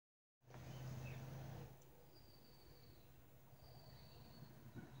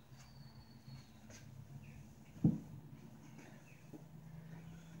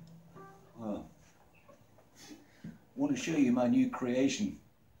show you my new creation.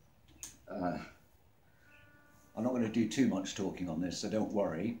 I'm not going to do too much talking on this, so don't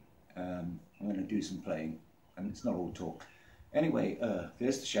worry. I'm going to do some playing, and it's not all talk. Anyway,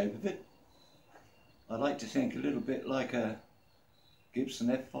 there's the shape of it. I like to think a little bit like a Gibson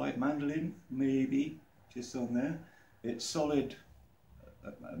F5 mandolin, maybe, just on there. It's solid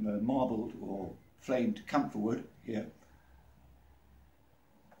marbled or flamed camphor wood here.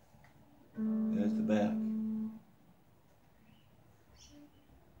 There's the back.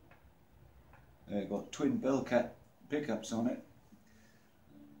 Got twin Bellcat pickups on it.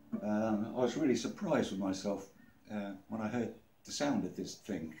 I was really surprised with myself when I heard the sound of this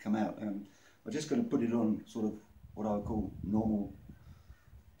thing come out. I'm just going to put it on sort of what I would call normal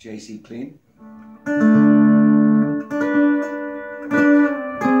JC clean.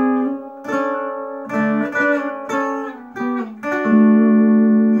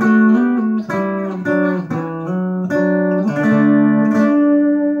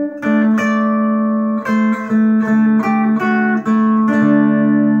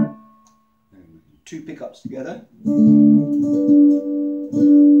 Two pickups together.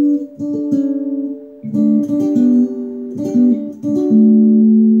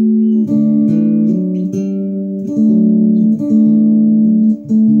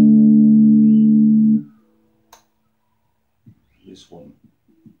 This one.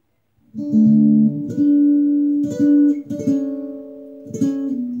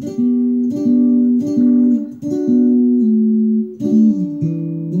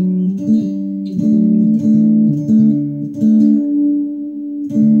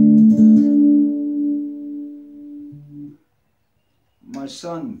 My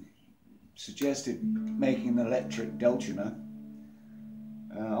son suggested making an electric Dulcimer.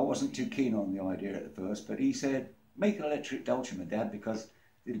 I wasn't too keen on the idea at first, but he said, make an electric Dulcimer, Dad, because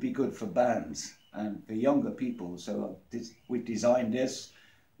it'd be good for bands and for younger people. So we designed this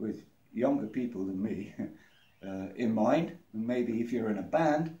with younger people than me in mind. And maybe if you're in a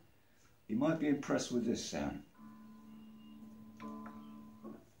band, you might be impressed with this sound.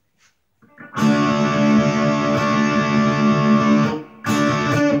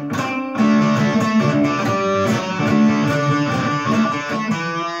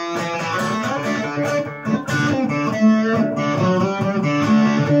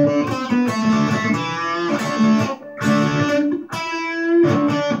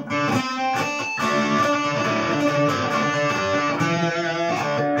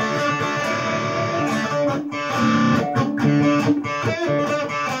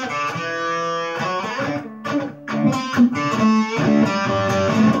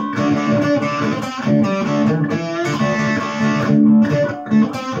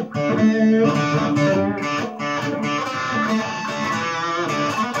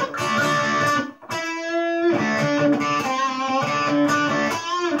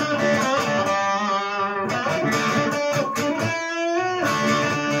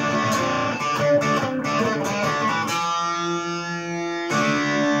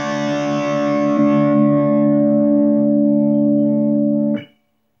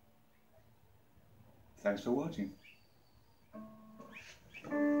 Thanks for watching.